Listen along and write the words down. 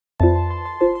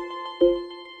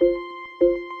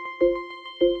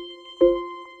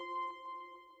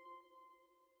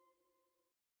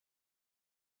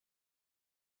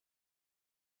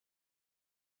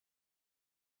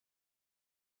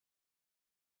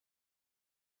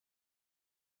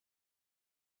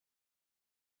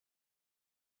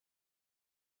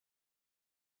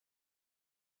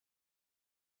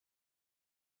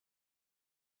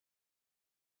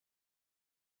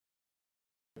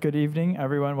Good evening,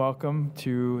 everyone. Welcome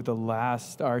to the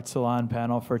last Art Salon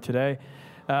panel for today.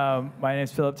 My name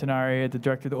is Philip Tinari, the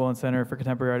director of the Ullens Center for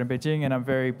Contemporary Art in Beijing, and I'm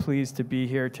very pleased to be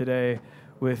here today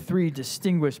with three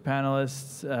distinguished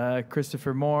panelists,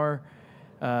 Christopher Moore,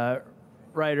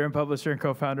 writer and publisher and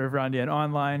co-founder of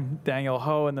Randian-online, Daniel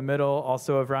Ho in the middle,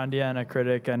 also of Randian, a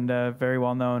critic and a very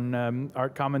well-known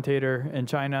art commentator in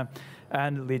China,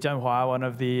 and Zhenhua, one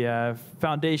of the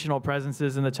foundational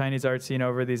presences in the Chinese art scene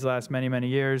over these last many, many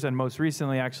years, and most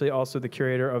recently actually also the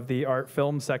curator of the art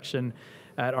film section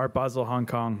at Art Basel, Hong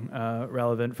Kong,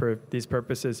 relevant for these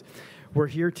purposes. We're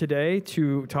here today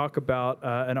to talk about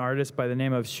an artist by the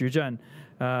name of Zhen,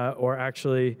 or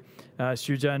actually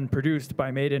Zhen produced by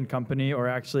Made in Company, or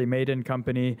actually Made in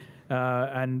Company,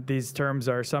 and these terms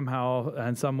are somehow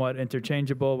and somewhat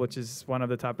interchangeable, which is one of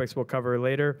the topics we'll cover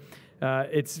later.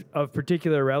 It's of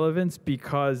particular relevance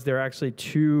because there are actually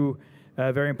two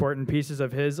very important pieces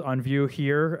of his on view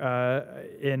here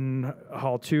in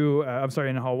Hall 2,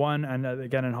 in Hall 1, and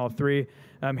again in Hall 3.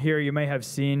 Here you may have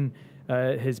seen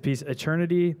his piece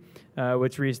Eternity,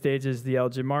 which restages the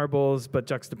Elgin marbles, but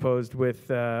juxtaposed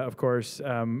with, of course,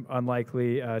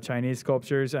 unlikely Chinese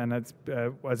sculptures, and it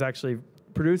was actually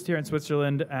produced here in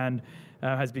Switzerland and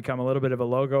has become a little bit of a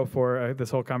logo for this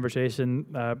whole conversation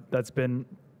that's been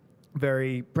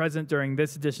very present during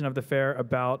this edition of the fair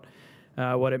about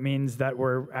what it means that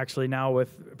we're actually now,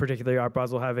 with particularly Art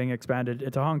Basel having expanded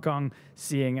into Hong Kong,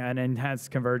 seeing an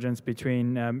enhanced convergence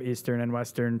between Eastern and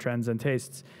Western trends and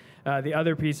tastes. The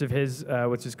other piece of his,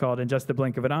 which is called In Just the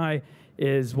Blink of an Eye,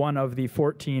 is one of the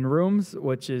 14 rooms,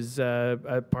 which is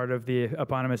a part of the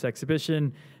eponymous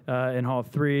exhibition in Hall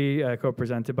 3,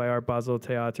 co-presented by Art Basel,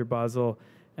 Theater Basel,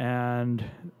 and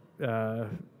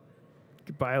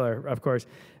Byler, of course.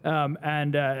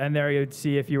 And there you'd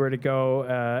see, if you were to go,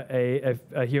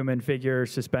 a human figure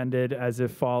suspended as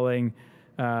if falling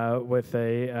with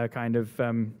a kind of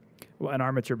an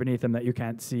armature beneath him that you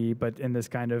can't see, but in this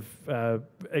kind of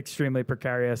extremely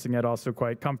precarious and yet also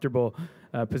quite comfortable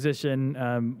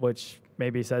position, which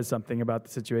maybe says something about the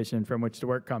situation from which the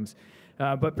work comes.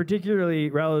 But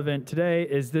particularly relevant today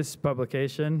is this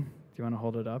publication. Do you want to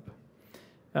hold it up?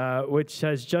 Which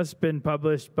has just been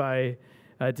published by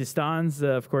Distanz,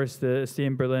 of course, the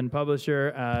esteemed Berlin publisher,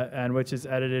 and which is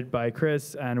edited by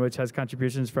Chris, and which has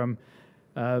contributions from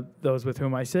those with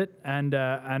whom I sit, and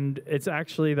it's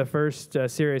actually the first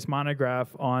serious monograph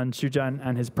on Zhen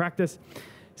and his practice.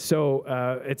 So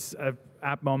it's an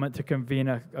apt moment to convene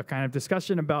a kind of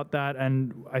discussion about that,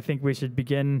 and I think we should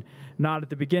begin not at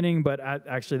the beginning, but at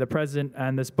actually the present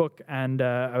and this book. And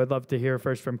I would love to hear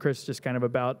first from Chris, just kind of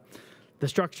about the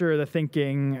structure, the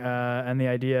thinking, and the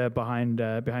idea behind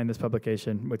this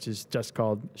publication, which is just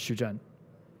called Zhen.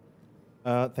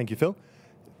 Thank you, Phil.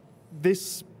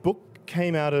 This book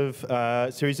came out of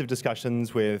a series of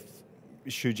discussions with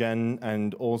Zhen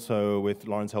and also with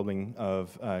Lawrence Helbling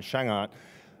of Shangart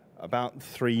about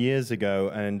 3 years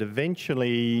ago, and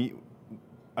eventually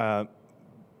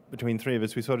between three of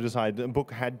us we sort of decided a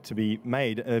book had to be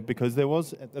made because there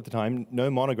was at the time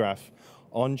no monograph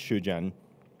on Zhen.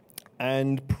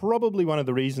 And probably one of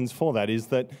the reasons for that is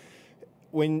that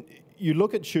when you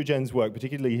look at Zhen's work,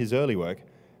 particularly his early work,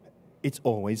 it's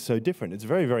always so different. It's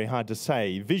very, very hard to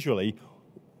say visually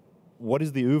what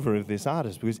is the oeuvre of this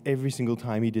artist, because every single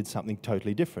time he did something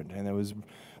totally different. And there was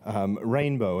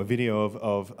Rainbow, a video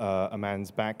of a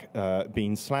man's back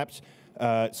being slapped,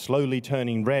 slowly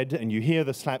turning red, and you hear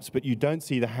the slaps, but you don't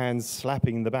see the hands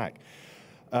slapping the back.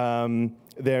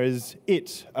 There is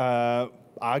It,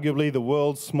 arguably the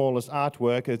world's smallest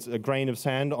artwork. It's a grain of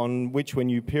sand on which, when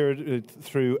you peer it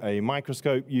through a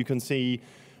microscope, you can see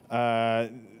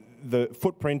the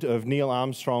footprint of Neil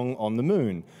Armstrong on the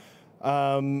moon.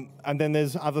 And then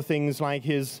there's other things like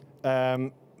his,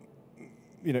 In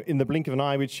the Blink of an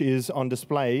Eye, which is on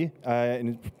display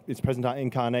in its present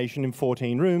incarnation in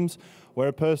 14 rooms, where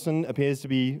a person appears to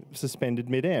be suspended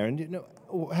midair. And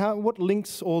what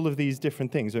links all of these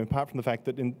different things? Apart from the fact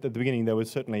that at the beginning there was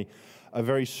certainly a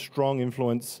very strong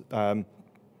influence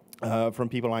from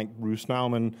people like Bruce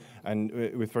Nauman and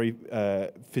with very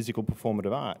physical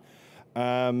performative art.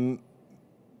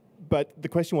 But the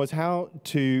question was how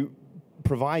to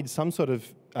provide some sort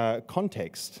of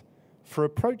context for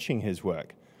approaching his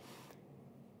work.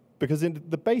 Because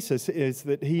the basis is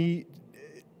that he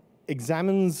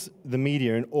examines the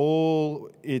media in all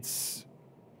its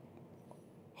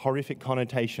horrific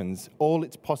connotations, all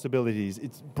its possibilities,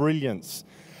 its brilliance,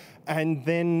 and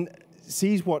then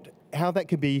sees how that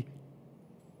could be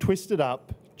twisted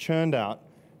up, churned out,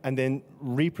 and then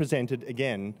represented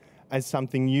again as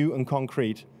something new and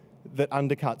concrete that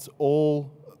undercuts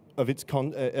all of its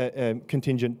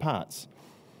contingent parts.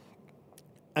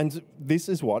 And this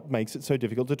is what makes it so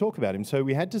difficult to talk about him. So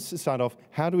we had to start off,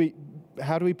 how do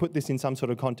we put this in some sort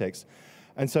of context?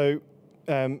 And so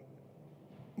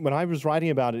when I was writing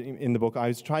about it in the book, I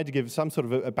was trying to give some sort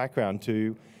of a background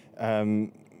to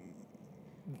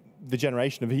the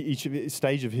generation of each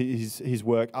stage of his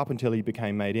work up until he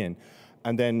became made in.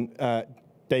 And then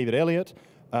David Elliott,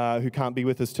 who can't be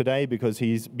with us today because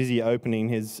he's busy opening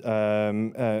his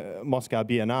Moscow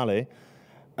Biennale,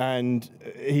 and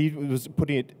he was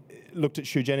looked at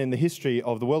Zhen in the history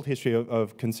of the world history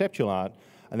of conceptual art.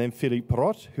 And then Philippe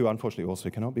Perrot, who unfortunately also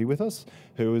cannot be with us,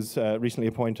 who was recently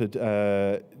appointed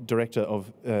director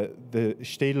of the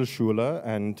Städelschule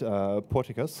and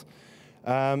Porticus.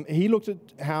 He looked at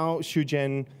how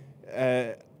Zhen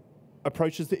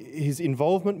approaches his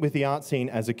involvement with the art scene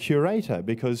as a curator,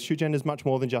 because Zhen is much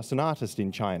more than just an artist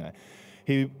in China.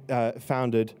 He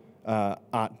founded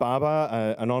Art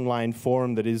Barber, an online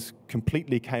forum that is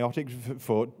completely chaotic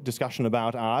for discussion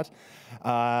about art.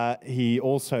 He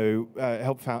also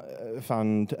helped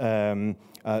fund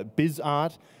Biz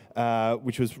Art,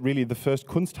 which was really the first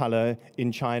Kunsthalle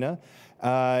in China.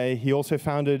 He also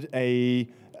founded a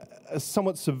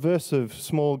somewhat subversive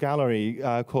small gallery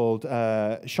called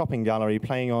Shopping Gallery,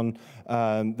 playing on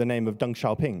the name of Deng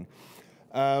Xiaoping,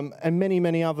 and many,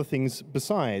 many other things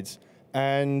besides.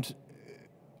 And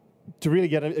to really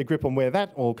get a grip on where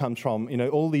that all comes from,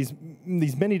 all these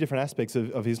many different aspects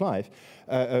of his life,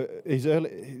 his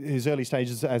early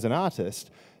stages as an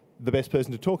artist, the best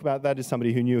person to talk about that is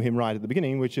somebody who knew him right at the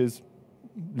beginning, which is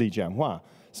Li Zhenhua.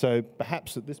 So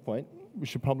perhaps at this point, we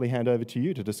should probably hand over to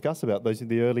you to discuss about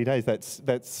the early days,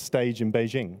 that stage in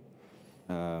Beijing.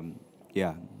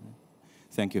 Yeah,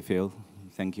 thank you, Phil.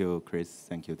 Thank you, Chris.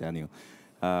 Thank you, Daniel.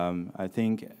 I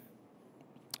think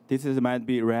this might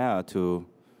be rare to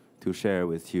share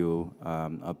with you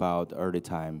about early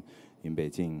time in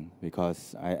Beijing,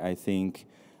 because I think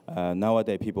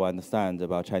nowadays people understand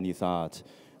about Chinese art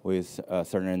with a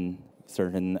certain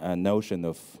notion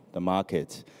of the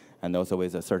market, and also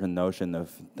with a certain notion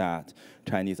of that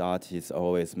Chinese artists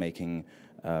always making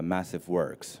massive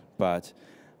works. But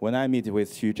when I meet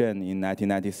with Zhen in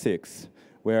 1996,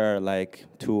 we're like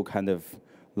two kind of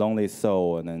lonely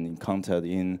souls and then encountered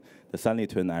in the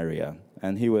Sanlitun area.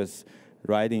 And he was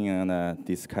riding on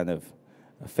this kind of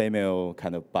female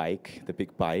kind of bike, the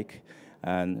big bike,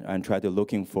 and tried to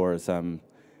looking for some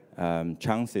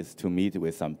chances to meet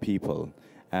with some people.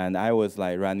 And I was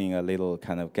like running a little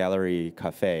kind of gallery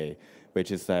cafe,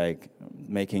 which is like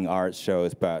making art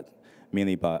shows, but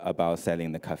mainly about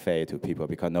selling the cafe to people,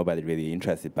 because nobody really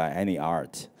interested by any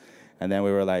art. And then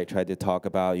we were like trying to talk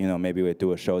about, maybe we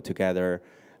do a show together.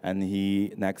 And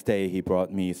next day he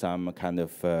brought me some kind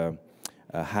of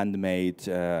handmade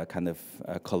kind of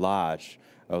collage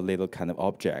of little kind of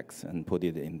objects and put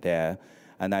it in there.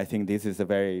 And I think this is a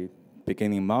very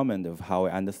beginning moment of how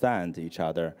we understand each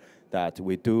other, that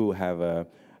we do have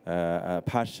a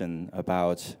passion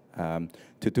about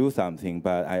to do something,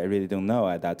 but I really don't know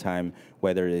at that time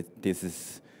whether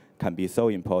this can be so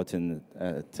important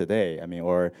today. I mean,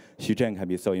 or Zhen can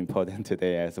be so important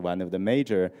today as one of the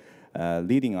major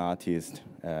leading artists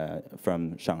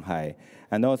from Shanghai.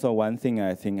 And also one thing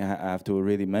I think I have to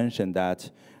really mention, that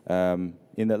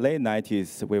in the late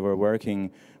 90s, we were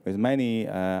working with many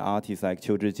artists like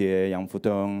Qiu Zhijie, Yang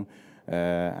Fudong,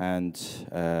 and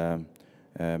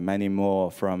many more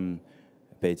from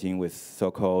Beijing, with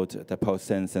so-called the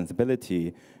post-sense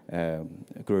sensibility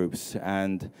groups.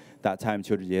 And that time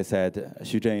Qiu Zhijie said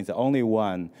Zhen is the only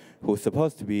one who's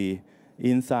supposed to be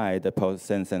inside the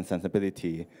post-sense and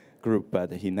sensibility group,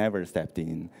 but he never stepped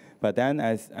in. But then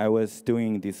as I was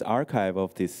doing this archive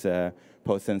of this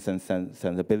post-sense and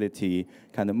sensibility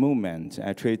kind of movement,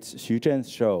 I treat Zhen's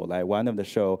show like one of the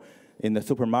show in the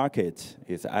supermarket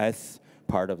is as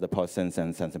part of the post-sense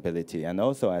and sensibility, and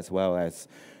also as well as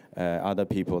other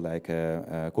people like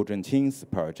Gu Zhenqing's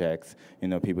projects,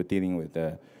 people dealing with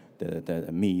the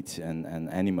meat and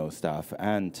animal stuff,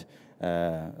 and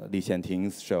Li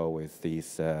Xianting's show with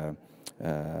these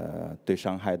对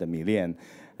Shanghai的迷恋.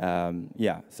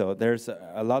 Yeah, so there's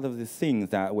a lot of these things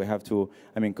that we have to,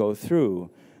 go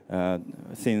through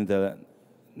since the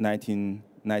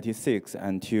 1996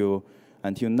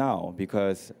 until now,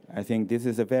 because I think this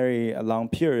is a very long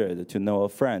period to know a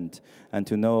friend and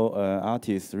to know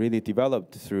artists really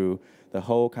developed through the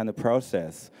whole kind of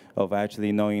process of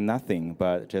actually knowing nothing,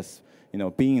 but just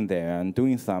being there and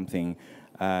doing something.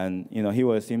 And he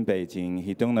was in Beijing.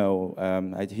 He don't know.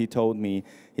 He told me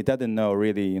he doesn't know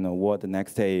really, what the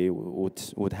next day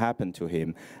would happen to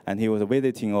him. And he was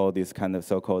visiting all these kind of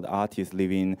so-called artists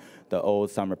living the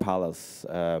old summer palace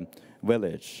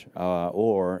village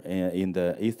or in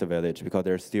the East Village, because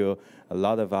there's still a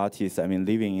lot of artists,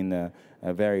 living in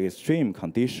a very extreme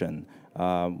condition,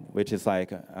 which is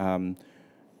like, on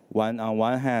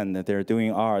one hand, they're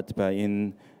doing art, but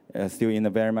still in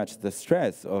very much the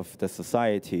stress of the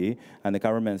society, and the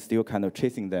government still kind of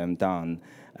chasing them down,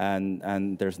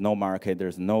 and there's no market,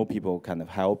 there's no people kind of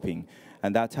helping.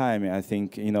 And that time, I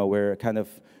think, we're kind of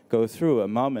go through a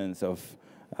moment of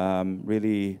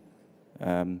really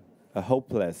a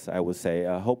hopeless, I would say,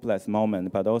 a hopeless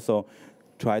moment, but also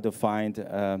try to find,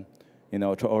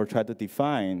 or try to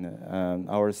define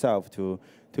ourselves to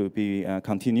be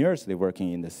continuously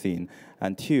working in the scene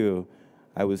until,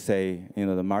 I would say,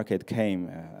 the market came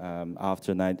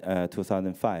after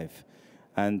 2005.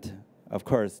 And of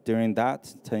course, during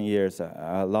that 10 years,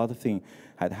 a lot of things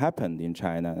had happened in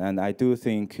China. And I do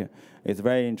think it's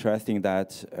very interesting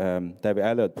that David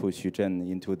Elliott put Xu Zhen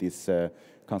into this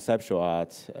conceptual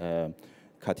art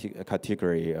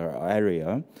category or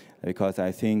area, because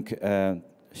I think Xu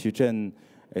Zhen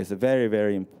is very,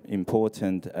 very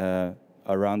important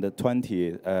around the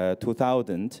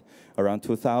 2000, around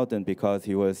 2000, because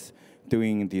he was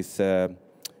doing these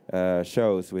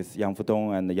shows with Yang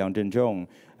Fudong and Yang Zhenzhong,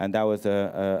 and that was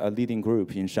a leading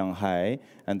group in Shanghai.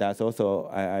 And that's also,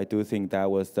 I do think that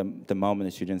was the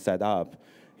moment Xu Zhen set up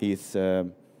his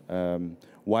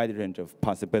wide range of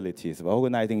possibilities of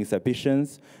organizing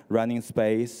exhibitions, running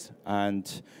space,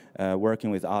 and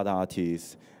working with other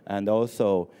artists. And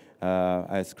also,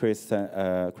 as Chris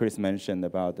mentioned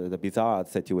about the bizarre art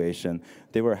situation,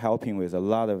 they were helping with a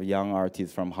lot of young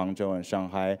artists from Hangzhou and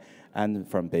Shanghai and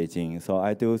from Beijing. So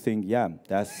I do think, yeah,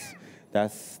 that's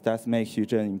makes Xu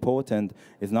Zhen important.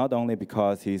 It's not only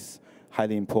because he's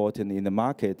highly important in the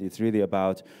market, it's really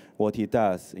about what he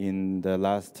does in the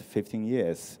last 15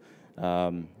 years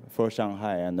for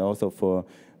Shanghai and also for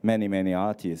many, many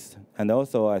artists. And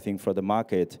also, I think, for the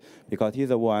market, because he's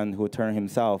the one who turned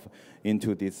himself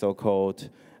into this so-called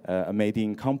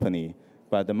made-in company.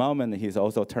 But at the moment, he's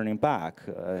also turning back.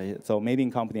 So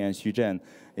made-in company and Xu Zhen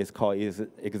is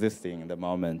existing at the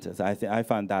moment. So I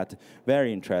find that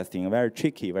very interesting, very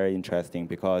tricky, very interesting,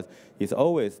 because he's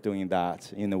always doing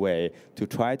that in a way to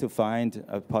try to find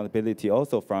a possibility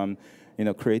also from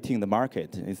creating the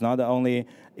market. It's not only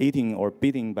eating or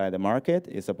bidding by the market,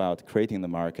 it's about creating the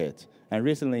market. And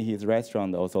recently, his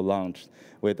restaurant also launched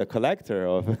with a collector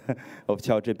of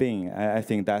Qiao Zhibing. I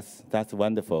think that's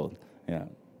wonderful. Yeah.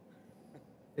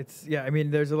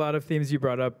 There's a lot of themes you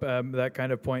brought up that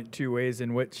kind of point to ways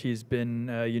in which he's been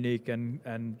unique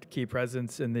and key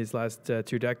presence in these last 2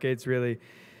 decades, really.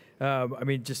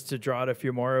 Just to draw out a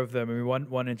few more of them,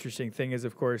 one interesting thing is,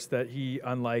 of course, that he,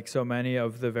 unlike so many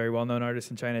of the very well-known artists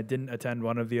in China, didn't attend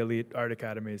one of the elite art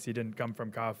academies. He didn't come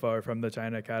from CAFA or from the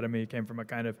China Academy. He came from a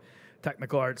kind of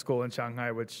technical art school in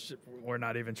Shanghai, which we're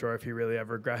not even sure if he really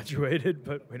ever graduated,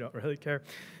 but we don't really care.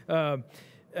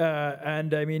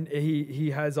 He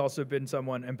has also been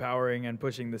someone empowering and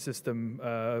pushing the system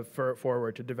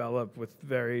forward to develop with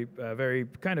very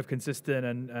kind of consistent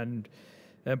and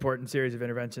important series of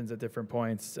interventions at different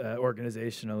points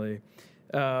organizationally.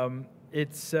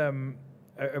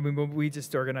 We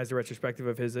just organized a retrospective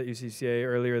of his at UCCA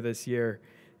earlier this year,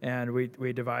 and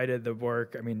we divided the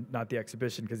work, not the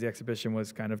exhibition, because the exhibition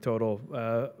was kind of total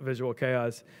visual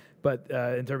chaos, but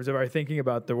in terms of our thinking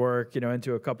about the work,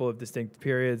 into a couple of distinct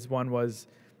periods. One was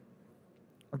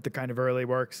the kind of early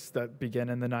works that begin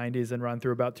in the 90s and run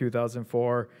through about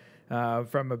 2004.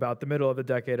 From about the middle of the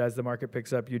decade, as the market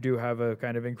picks up, you do have a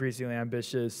kind of increasingly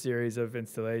ambitious series of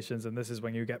installations, and this is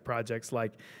when you get projects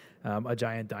like a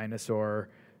giant dinosaur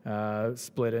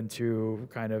split into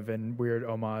kind of in weird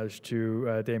homage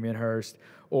to Damien Hirst,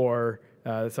 or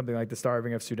something like The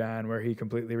Starving of Sudan, where he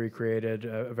completely recreated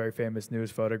a very famous news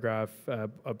photograph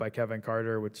by Kevin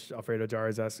Carter, which Alfredo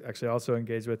Jarras actually also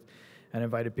engaged with, and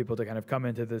invited people to kind of come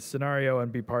into this scenario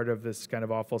and be part of this kind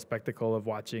of awful spectacle of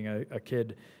watching a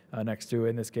kid next to,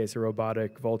 in this case, a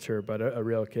robotic vulture, but a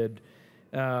real kid.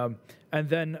 And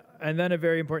then a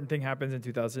very important thing happens in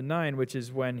 2009, which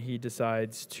is when he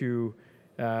decides to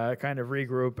kind of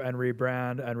regroup and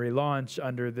rebrand and relaunch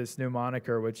under this new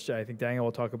moniker, which I think Daniel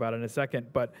will talk about in a second.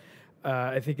 But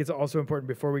I think it's also important,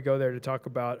 before we go there, to talk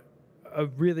about a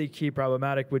really key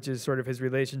problematic, which is sort of his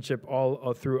relationship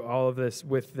all through all of this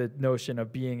with the notion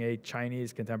of being a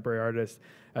Chinese contemporary artist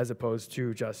as opposed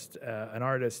to just an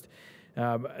artist.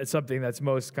 It's something that's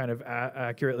most kind of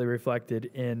accurately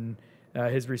reflected in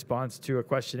his response to a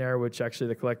questionnaire, which actually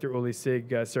the collector Uli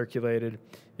Sig circulated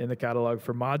in the catalog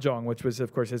for Mahjong, which was,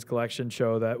 of course, his collection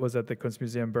show that was at the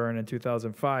Kunstmuseum Bern in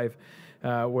 2005,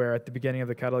 where at the beginning of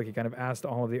the catalog, he kind of asked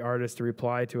all of the artists to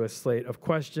reply to a slate of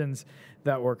questions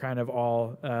that were kind of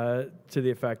all to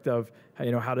the effect of,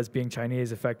 how does being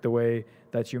Chinese affect the way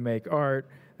that you make art?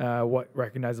 What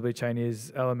recognizably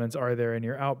Chinese elements are there in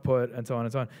your output, and so on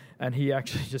and so on. And he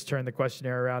actually just turned the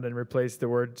questionnaire around and replaced the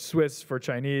word Swiss for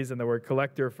Chinese and the word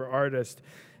collector for artist,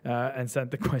 and sent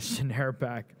the questionnaire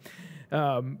back.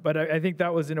 But I think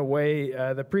that was, in a way,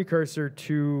 the precursor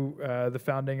to the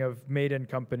founding of Made in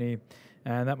Company,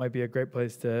 and that might be a great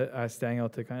place to ask Daniel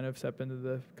to kind of step into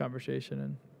the conversation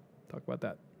and talk about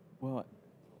that. Well,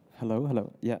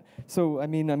 hello. Yeah. So, I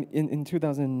mean, in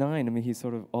 2009, he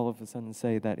sort of all of a sudden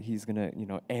say that he's going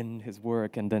to, end his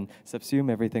work and then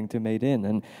subsume everything to Made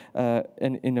in.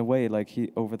 And in a way, like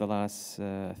over the last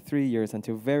 3 years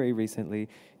until very recently,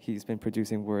 he's been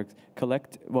producing work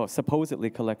supposedly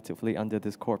collectively under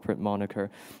this corporate moniker,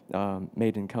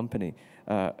 Made in Company.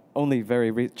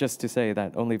 Just to say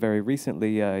that only very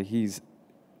recently, he's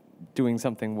doing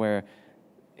something where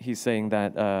he's saying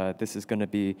that this is going to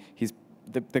be,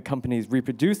 the company is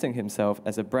reproducing himself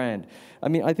as a brand. I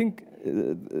mean, I think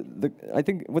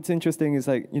what's interesting is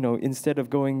instead of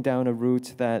going down a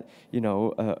route that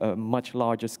a much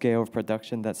larger scale of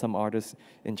production that some artists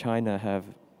in China have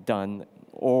done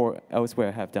or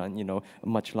elsewhere have done, a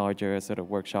much larger sort of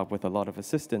workshop with a lot of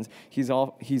assistants. He's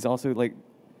also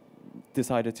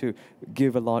decided to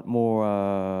give a lot more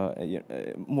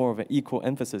of an equal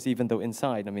emphasis, even though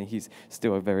inside, he's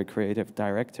still a very creative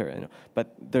director.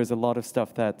 But there's a lot of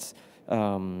stuff that's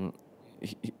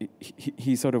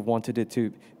he sort of wanted it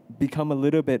to become a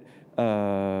little bit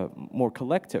more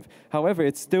collective. However,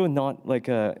 it's still not like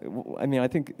I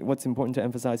think what's important to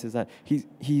emphasize is that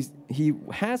he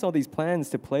has all these plans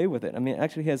to play with it.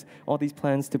 Actually, he has all these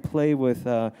plans to play with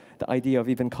the idea of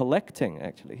even collecting.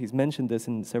 Actually, he's mentioned this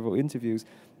in several interviews,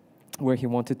 where he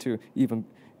wanted to even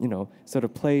sort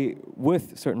of play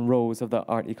with certain roles of the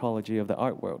art ecology of the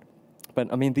art world. But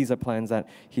these are plans that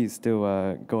he's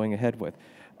still going ahead with.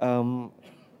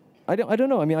 I don't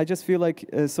know. I just feel like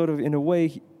sort of in a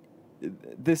way.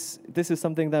 This is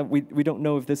something that we don't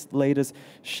know if this latest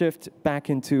shift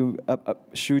back into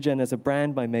Shuzhen as a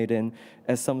brand by Made in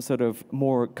as some sort of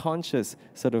more conscious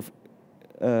sort of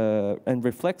and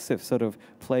reflexive sort of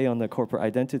play on the corporate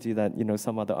identity that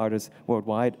some other artists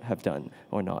worldwide have done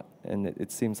or not. And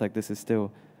it seems like this is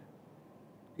still.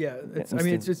 Yeah,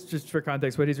 it's just for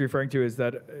context. What he's referring to is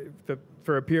that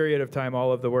for a period of time,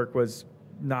 all of the work was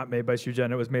not made by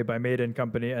Shuzhen. It was made by Made in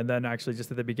Company, and then actually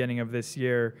just at the beginning of this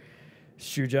year,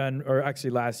 Shuzhen, or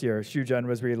actually last year, Shuzhen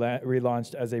was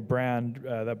relaunched as a brand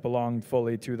that belonged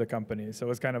fully to the company. So it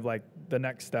was kind of like the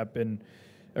next step in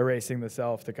erasing the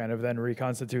self to kind of then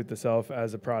reconstitute the self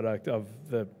as a product of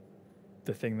the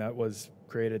thing that was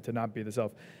created to not be the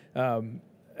self. And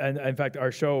in fact,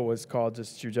 our show was called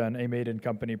just Shuzhen, a Made in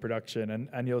Company production.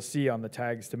 And you'll see on the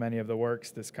tags to many of the works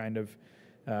this kind of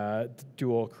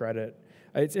dual credit.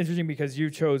 It's interesting because you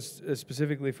chose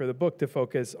specifically for the book to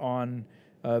focus on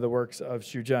the works of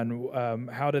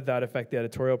Shuzhen. How did that affect the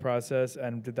editorial process,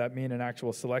 and did that mean an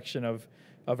actual selection of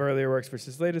earlier works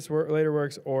versus later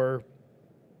works, or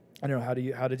I don't know,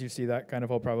 how did you see that kind of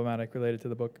whole problematic related to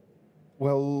the book?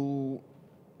 Well,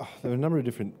 there are a number of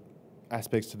different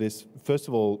aspects to this. First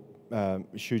of all,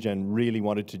 Shuzhen really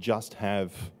wanted to just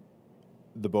have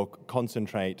the book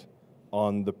concentrate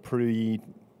on the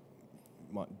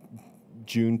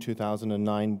June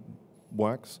 2009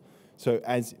 works. So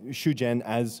as Shuzhen,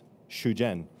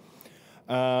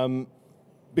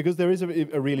 because there is a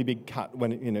really big cut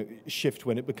shift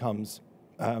when it becomes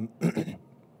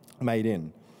Made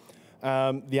in.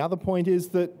 The other point is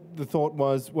that the thought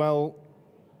was, well,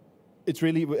 it's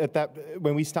really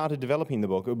when we started developing the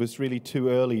book, it was really too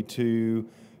early to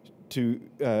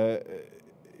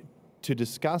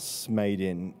discuss Made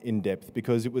in depth,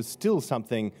 because it was still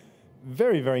something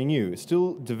very, very new,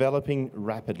 still developing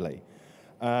rapidly.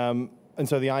 And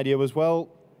so the idea was, well,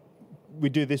 we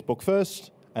do this book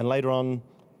first, and later on,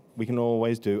 we can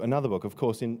always do another book. Of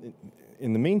course, in the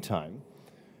meantime,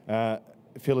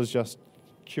 Phil has just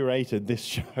curated this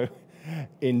show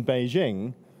in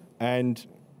Beijing, and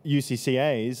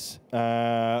UCCA's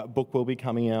book will be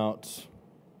coming out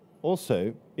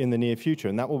also in the near future,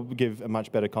 and that will give a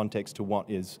much better context to what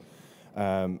is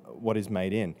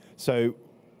Made in. So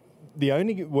the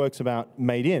only works about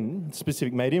Made in,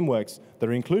 specific Made in works that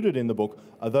are included in the book,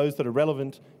 are those that are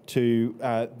relevant to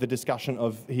the discussion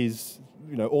of his,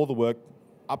 all the work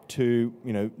up to,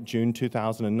 June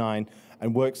 2009,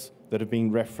 and works that have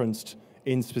been referenced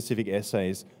in specific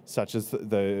essays, such as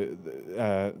the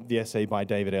essay by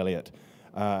David Elliott,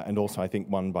 and also I think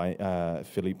one by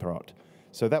Philippe Perrot.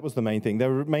 So that was the main thing.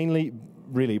 There were mainly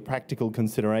really practical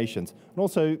considerations. And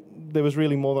also, there was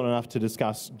really more than enough to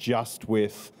discuss just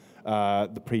with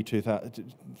the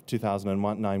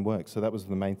pre-2009 work. So that was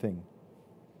the main thing.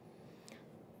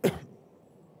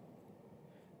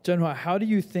 Zhenhua, how do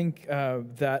you think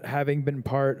that having been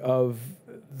part of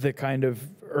the kind of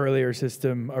earlier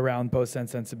system around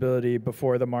post-sense sensibility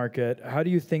before the market, how do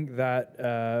you think that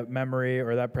memory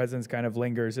or that presence kind of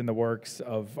lingers in the works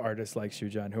of artists like Xu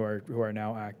Zhen who are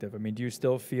now active? I mean, do you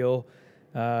still feel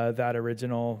that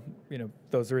original,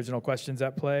 those original questions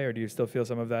at play, or do you still feel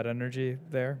some of that energy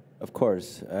there? Of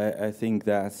course, I think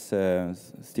that's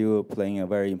still playing a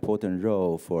very important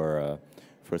role for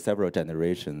several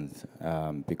generations,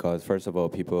 because first of all,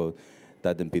 people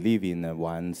doesn't believe in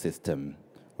one system,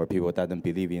 or people doesn't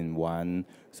believe in one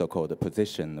so-called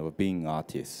position of being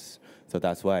artists. So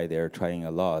that's why they're trying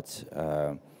a lot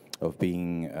of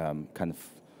being kind of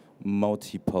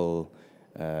multiple,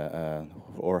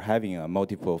 or having a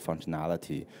multiple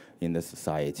functionality in the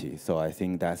society. So I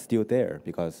think that's still there,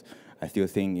 because I still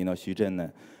think,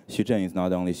 Xu Zhen is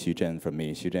not only Xu Zhen for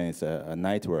me. Xu Zhen is a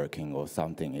networking or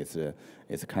something. It's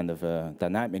kind of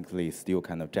dynamically still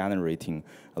kind of generating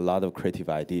a lot of creative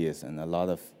ideas and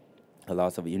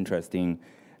lots of interesting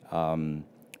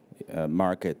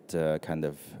market kind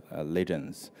of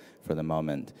legends for the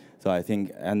moment. So I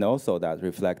think, and also that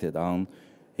reflected on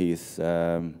his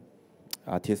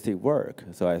artistic work.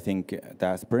 So I think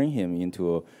that's bring him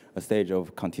into a stage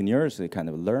of continuously kind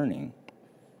of learning.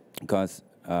 Because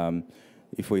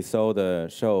if we saw the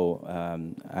show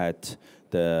at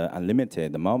the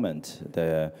Unlimited, the moment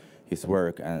his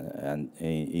work and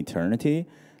Eternity,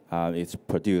 it's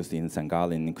produced in St.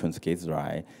 Gallen,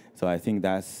 Kunstgießerei. So I think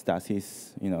that's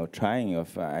his trying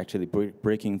of actually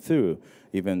breaking through,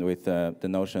 even with the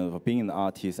notion of being an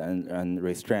artist and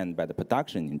restrained by the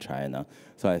production in China.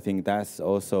 So I think that's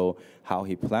also how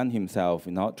he planned himself,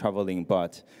 not traveling,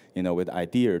 but with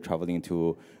idea traveling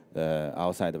to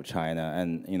outside of China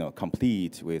and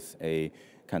complete with a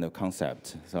kind of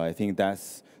concept. So I think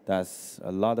that's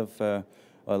a lot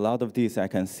of this I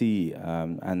can see,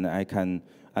 and I can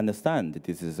understand that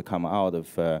this is come out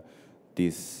of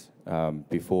this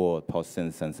before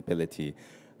post-sense sensibility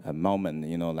moment.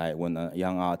 Like when a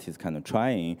young artist kind of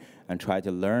try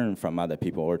to learn from other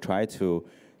people, or try to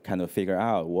kind of figure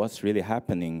out what's really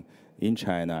happening in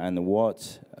China and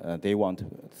what they want to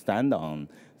stand on.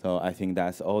 So I think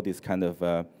that's all this kind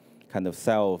of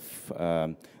self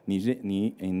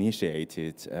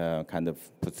initiated kind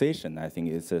of position. I think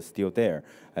is still there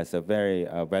as a very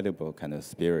valuable kind of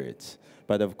spirit.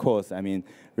 But of course, I mean,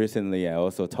 recently I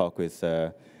also talked with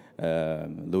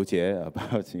Lu Jie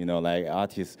about like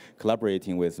artists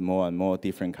collaborating with more and more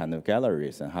different kind of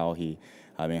galleries and how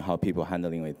people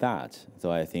handling with that. So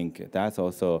I think that's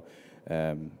also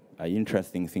an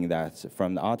interesting thing that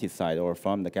from the artist side, or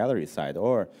from the gallery side,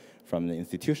 or from the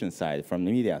institution side, from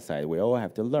the media side, we all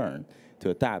have to learn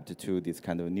to adapt to this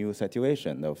kind of new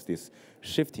situation of this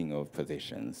shifting of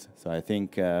positions. So I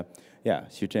think, Xu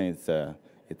Zhen is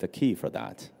the key for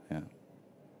that. Yeah.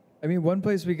 I mean, one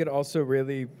place we could also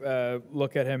really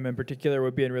look at him in particular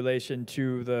would be in relation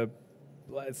to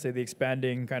let's say, the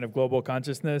expanding kind of global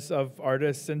consciousness of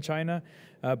artists in China,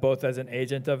 both as an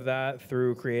agent of that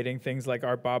through creating things like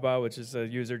Art Baba, which is a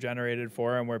user-generated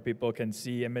forum where people can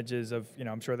see images of,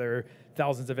 I'm sure there are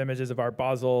thousands of images of Art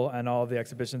Basel and all of the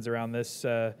exhibitions around this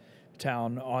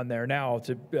town on there now,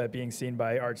 to being seen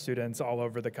by art students all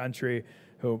over the country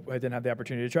who didn't have the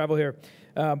opportunity to travel here.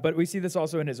 But we see this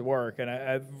also in his work.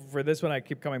 And for this one, I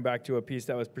keep coming back to a piece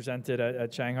that was presented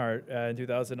at Shanghai in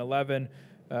 2011,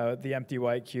 the Empty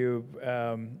White Cube,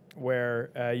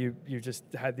 where you just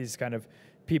had these kind of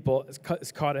people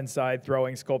caught inside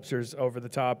throwing sculptures over the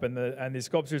top, and these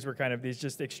sculptures were kind of these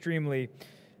just extremely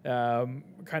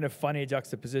kind of funny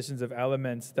juxtapositions of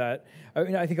elements that,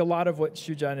 I think a lot of what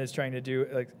Xu Zhen is trying to do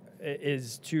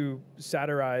is to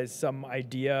satirize some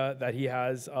idea that he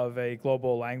has of a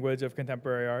global language of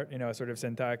contemporary art, a sort of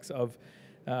syntax of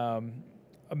a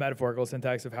metaphorical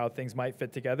syntax of how things might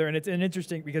fit together. And it's an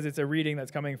interesting, because it's a reading that's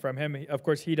coming from him. Of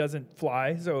course, he doesn't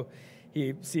fly, so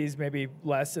he sees maybe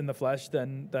less in the flesh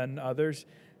than others.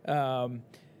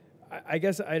 I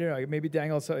guess, I don't know, maybe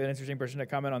Daniel's an interesting person to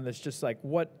comment on this, just like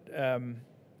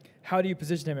how do you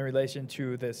position him in relation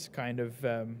to this kind of,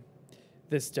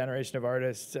 this generation of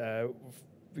artists,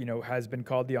 has been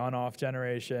called the on-off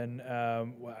generation.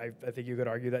 I think you could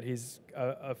argue that he's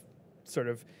a sort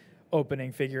of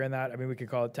opening figure in that. I mean, we could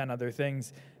call it 10 other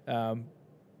things.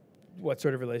 what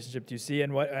sort of relationship do you see,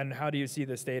 and how do you see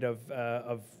the state of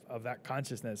that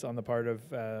consciousness on the part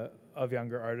of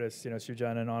younger artists,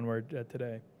 Zhen and onward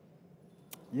today?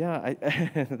 Yeah,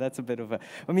 that's a bit of a.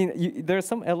 I mean, there are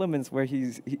some elements where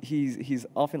he's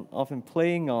often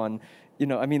playing on,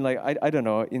 I mean, like I don't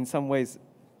know. In some ways,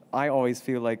 I always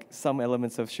feel like some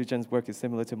elements of Zhen's work is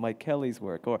similar to Mike Kelly's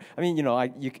work, or I mean,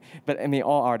 but I mean,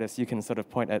 all artists you can sort of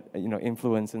point at,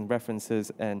 influence and references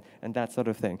and that sort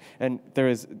of thing. And there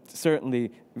is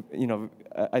certainly,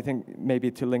 I think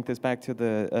maybe to link this back to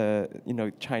the,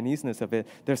 Chineseness of it,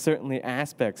 there's certainly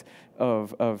aspects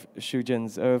of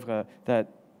Zhen's oeuvre that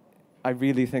I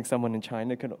really think someone in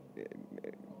China could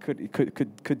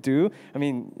do. I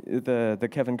mean, the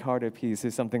Kevin Carter piece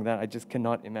is something that I just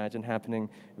cannot imagine happening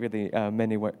really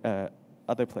many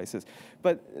other places.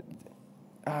 But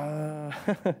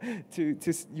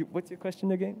what's your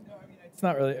question again? No, I mean, it's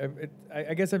not really.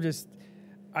 I guess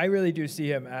I really do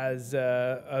see him as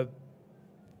a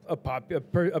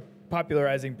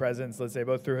popularizing presence, let's say,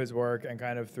 both through his work and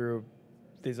kind of through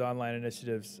these online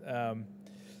initiatives.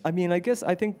 I mean, I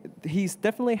think he's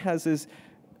definitely has this,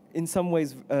 in some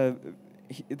ways,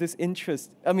 this interest.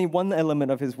 I mean, one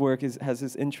element of his work has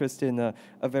this interest in a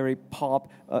very pop,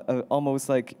 almost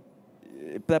like,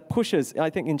 that pushes,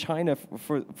 I think, in China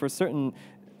for certain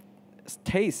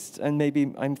tastes, and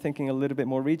maybe I'm thinking a little bit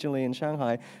more regionally in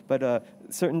Shanghai, but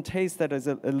certain tastes that is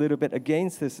a little bit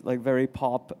against this, like, very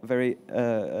pop, very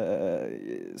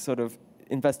sort of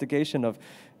investigation of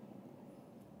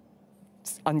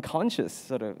unconscious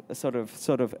sort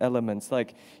of elements,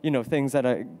 like things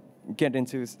that get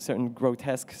into certain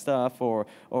grotesque stuff or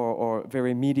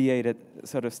very mediated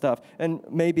sort of stuff. And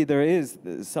maybe there is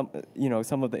some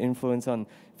of the influence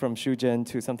from Zhen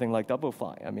to something like Double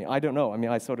Fly. I mean, I don't know. I mean,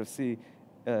 I sort of see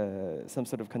some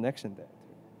sort of connection there.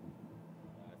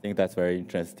 I think that's a very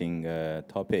interesting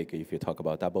topic if you talk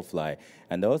about Double Fly.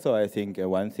 And also, I think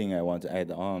one thing I want to add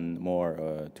on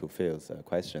more to Phil's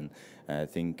question, I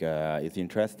think it's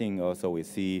interesting also we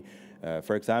see,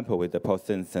 for example, with the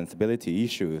post-sensibility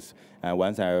issues,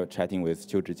 once I was chatting with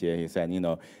Qiu Zhijie, he said,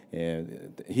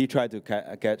 he tried to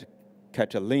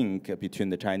catch a link between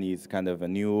the Chinese kind of a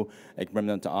new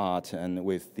experimental art and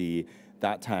with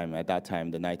at that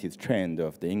time, the 90s trend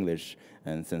of the English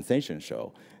and sensation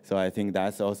show. So I think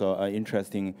that's also an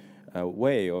interesting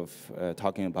way of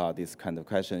talking about this kind of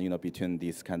question, between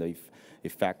this kind of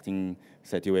affecting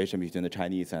situation between the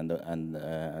Chinese and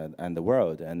the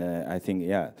world. And I think,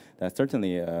 yeah, that's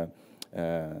certainly a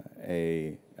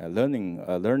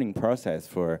learning process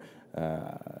for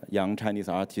young Chinese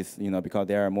artists, because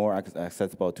they are more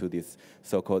accessible to this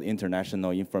so-called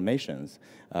international informations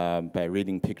by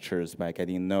reading pictures, by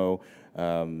getting no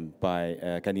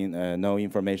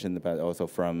information, but also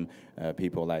from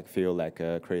people like Phil, like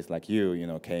Chris, like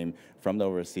you, came from the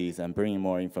overseas and bringing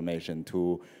more information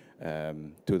to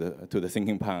the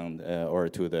thinking pound or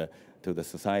to the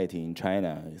society in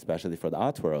China, especially for the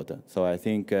art world. So I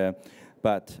think,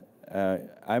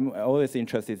 I'm always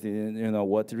interested in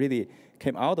what really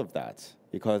came out of that,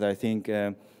 because I think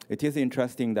it is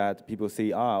interesting that people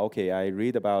say, okay, I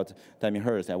read about Damien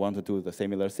Hirst, I want to do the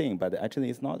similar thing, but actually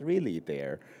it's not really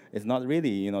there. It's not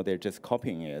really, they're just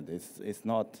copying it. It's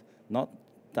not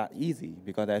that easy,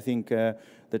 because I think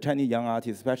the Chinese young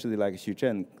artists, especially like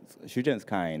Zhen's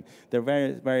kind, they're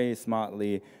very, very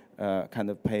smartly kind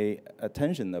of pay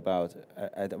attention about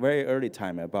at a very early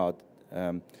time about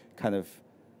kind of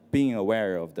being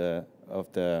aware of the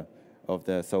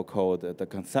so-called the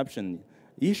conception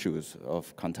issues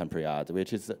of contemporary art,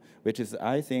 which is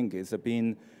I think is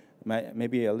being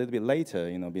maybe a little bit later,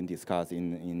 being discussed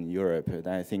in Europe. And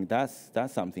I think that's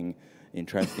something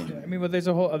interesting. Yeah, I mean, well, there's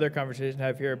a whole other conversation to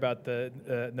have here about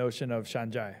the notion of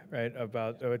Shanzhai, right?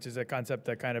 Which is a concept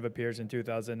that kind of appears in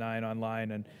 2009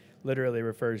 online and literally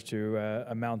refers to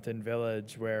a mountain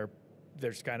village where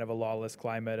there's kind of a lawless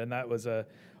climate, and that was a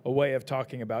way of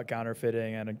talking about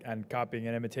counterfeiting and copying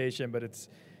and imitation, but it's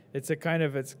a kind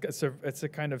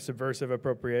of subversive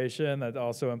appropriation that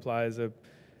also implies a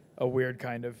weird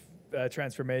kind of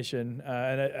transformation,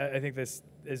 and I think this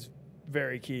is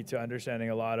very key to understanding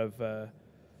a lot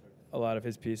of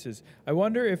his pieces. I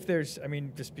wonder if there's, I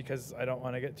mean, just because I don't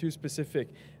want to get too specific,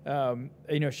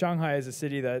 Shanghai is a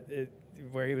city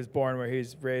where he was born, where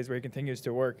he's raised, where he continues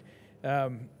to work.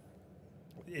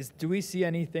 Do we see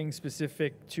anything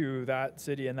specific to that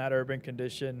city and that urban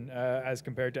condition as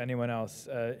compared to anyone else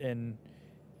in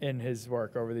his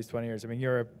work over these 20 years? I mean,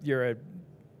 you're a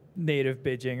native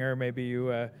Beijinger. Maybe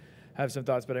you have some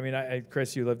thoughts, but I mean,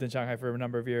 Chris, you lived in Shanghai for a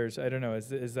number of years. I don't know.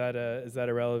 Is that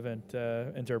a relevant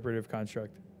interpretive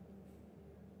construct?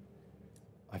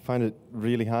 I find it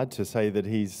really hard to say that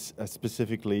he's a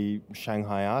specifically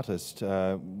Shanghai artist.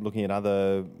 Looking at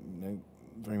other,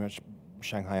 very much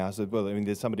Shanghai artists. Well, I mean,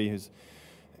 there's somebody who's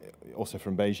also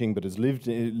from Beijing, but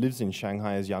lives in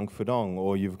Shanghai as Yang Fudong,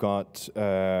 or you've got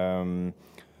Zhou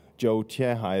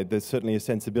Tiehai. There's certainly a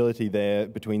sensibility there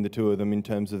between the two of them in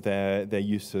terms of their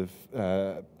use of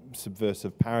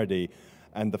subversive parody,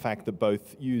 and the fact that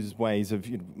both use ways of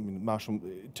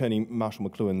turning Marshall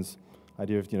McLuhan's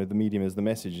idea of the medium as the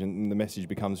message, and the message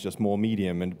becomes just more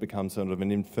medium, and it becomes sort of an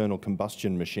infernal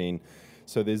combustion machine.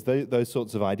 So there's those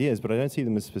sorts of ideas, but I don't see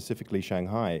them as specifically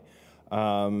Shanghai.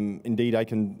 Indeed, I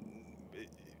can.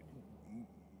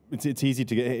 It's easy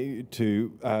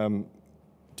to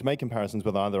make comparisons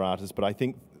with other artists, but I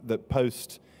think that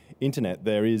post-internet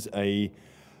there is a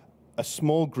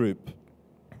small group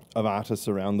of artists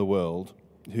around the world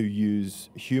who use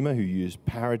humor, who use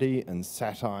parody and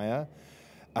satire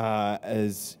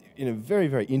as very,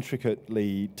 very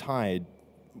intricately tied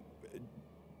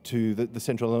to the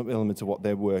central elements of what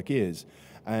their work is.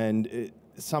 And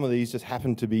some of these just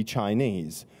happen to be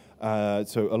Chinese.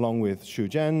 So along with Xu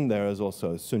Zhen, there is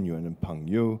also Sun Yuan and Peng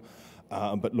Yu.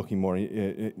 But looking more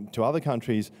to other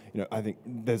countries, I think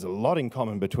there's a lot in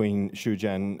common between Xu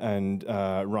Zhen and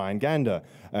Ryan Gander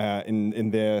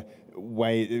in their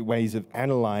ways of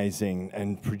analyzing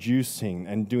and producing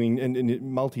and doing in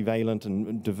multivalent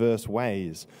and diverse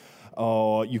ways.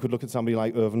 Or you could look at somebody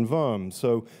like Irvin Worm.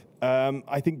 So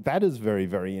I think that is very,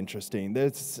 very interesting.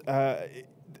 There's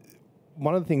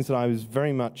one of the things that I was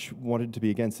very much wanted to be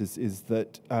against is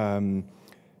that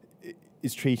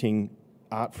is treating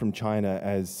art from China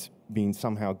as being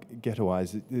somehow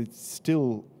ghettoized. It's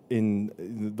still in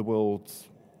the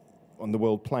on the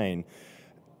world plane.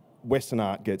 Western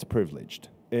art gets privileged,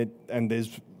 and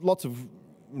there's lots of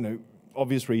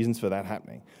obvious reasons for that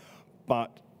happening.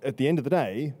 But at the end of the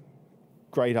day,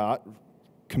 great art,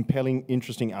 compelling,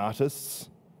 interesting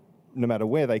artists, no matter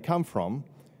where they come from,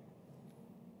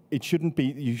 you shouldn't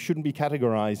be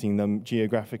categorizing them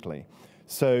geographically.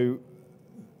 So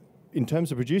in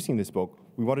terms of producing this book,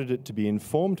 we wanted it to be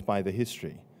informed by the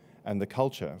history and the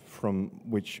culture from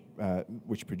which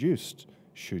produced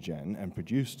Xu Zhen and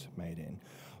produced Made In.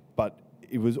 But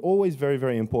it was always very,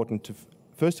 very important to,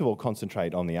 first of all,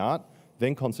 concentrate on the art,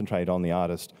 then concentrate on the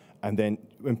artist, and then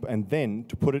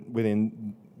to put it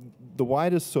within the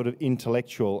widest sort of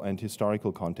intellectual and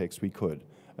historical context we could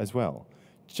as well.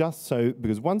 Just so,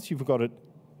 because once you've got it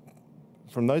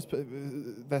from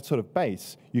that sort of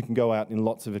base, you can go out in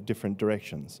lots of different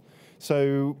directions.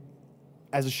 So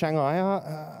as a Shanghai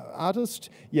artist,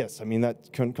 yes, I mean,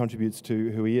 that contributes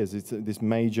to who he is. It's this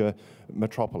major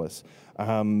metropolis.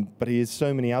 But he is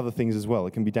so many other things as well.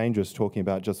 It can be dangerous talking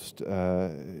about just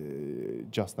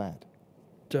that.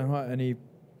 Zhenhua, any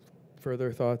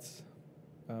further thoughts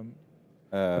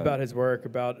about his work,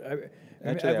 about...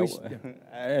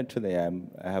 Actually, I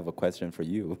have a question for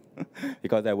you,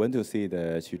 because I went to see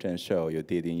the Xu Zhen show you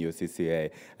did in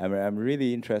UCCA. I'm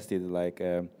really interested, like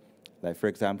for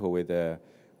example, with the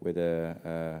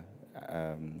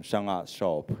Shang Art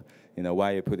shop,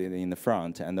 why you put it in the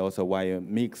front, and also why you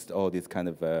mixed all these kind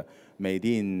of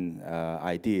made-in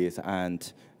ideas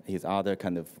and his other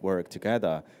kind of work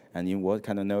together, and in what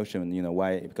kind of notion,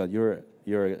 why? Because you're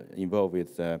involved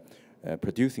with.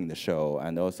 Producing the show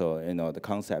and also the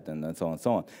concept and so on and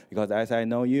so on. Because as I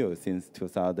know you since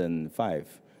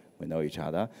 2005, we know each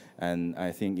other, and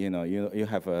I think you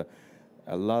have a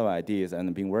lot of ideas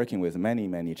and been working with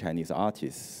many Chinese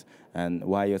artists. And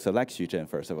why you select Xu Zhen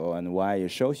first of all, and why you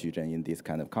show Xu Zhen in this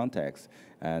kind of context,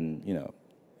 and yeah.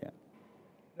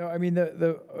 No, I mean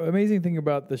the amazing thing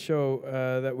about the show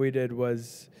that we did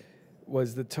was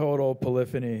the total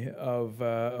polyphony of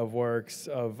works,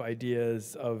 of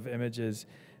ideas, of images,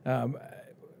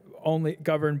 only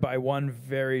governed by one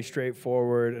very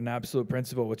straightforward and absolute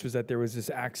principle, which was that there was this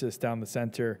axis down the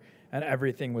center, and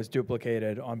everything was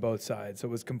duplicated on both sides. So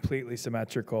it was completely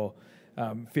symmetrical,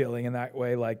 feeling in that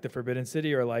way like the Forbidden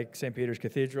City or like St. Peter's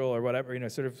Cathedral or whatever.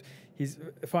 Sort of, he's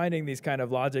finding these kind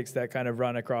of logics that kind of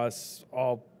run across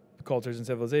all cultures and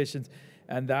civilizations,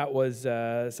 and that was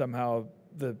somehow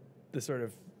the sort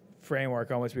of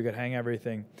framework on which we could hang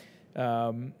everything.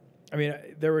 I mean,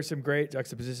 there were some great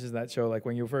juxtapositions in that show. Like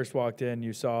when you first walked in,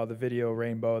 you saw the video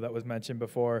rainbow that was mentioned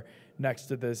before next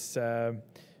to this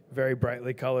very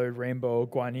brightly colored rainbow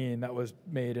guanyin that was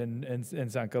made in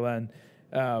Zhangkelen.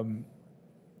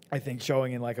 I think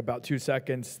showing in like about 2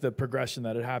 seconds the progression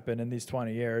that had happened in these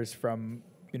 20 years from,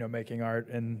 making art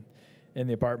in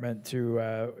the apartment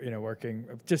to,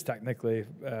 working just technically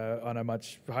on a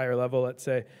much higher level, let's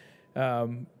say.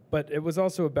 But it was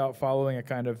also about following a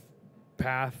kind of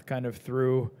path kind of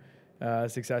through a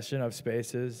succession of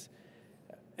spaces,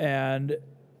 and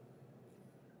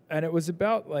it was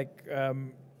about like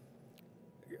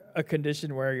a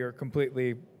condition where you're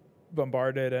completely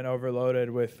bombarded and overloaded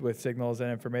with signals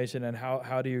and information, and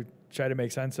how do you try to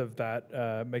make sense of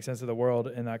that, make sense of the world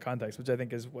in that context, which I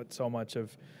think is what so much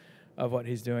of what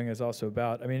he's doing is also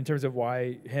about. I mean, in terms of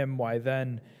why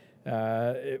then,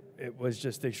 it was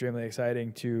just extremely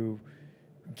exciting to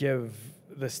give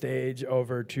the stage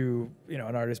over to, you know,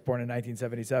 an artist born in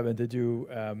 1977 to do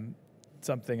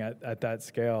something at that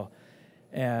scale.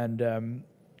 And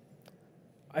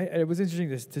it was interesting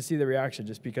to see the reaction,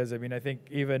 just because, I mean, I think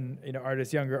even, you know,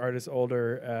 artists younger, artists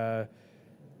older,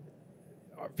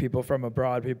 people from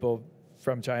abroad, people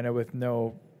from China with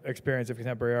no experience of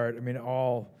contemporary art, I mean,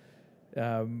 all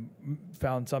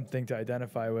found something to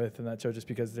identify with in that show, just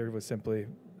because there was simply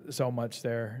so much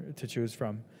there to choose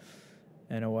from,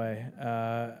 in a way.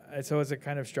 And so it's a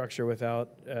kind of structure without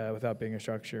being a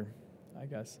structure, I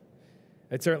guess.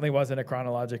 It certainly wasn't a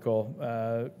chronological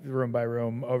room by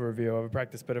room overview of a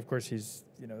practice, but of course he's,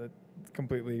 you know,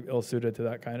 completely ill-suited to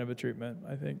that kind of a treatment,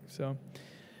 I think. So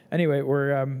anyway,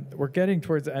 we're getting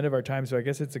towards the end of our time, so I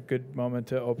guess it's a good moment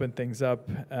to open things up.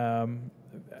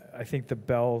 I think the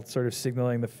bell sort of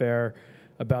signaling the fair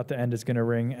about to end is going to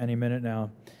ring any minute now.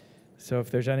 So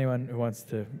if there's anyone who wants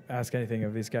to ask anything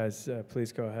of these guys,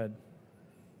 please go ahead.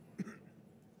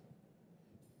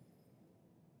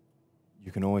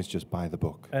 You can always just buy the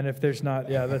book. And if there's not,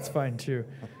 yeah, that's fine too.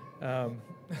 No,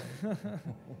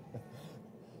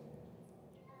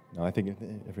 I think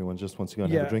everyone just wants to go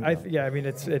and have a drink. I mean,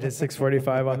 it is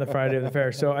 6:45 on the Friday of the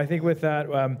fair. So I think with that,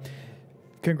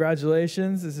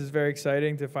 congratulations. This is very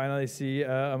exciting to finally see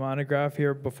a monograph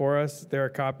here before us. There are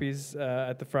copies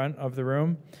at the front of the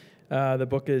room. The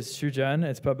book is Zhen.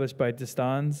 It's published by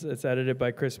Distans. It's edited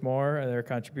by Chris Moore. And there are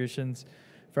contributions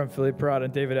from Philippe Perrot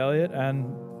and David Elliott.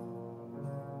 And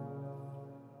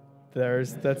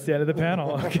that's the end of the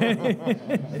panel. Okay.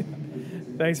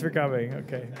 Thanks for coming.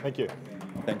 Okay. Thank you.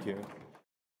 Thank you.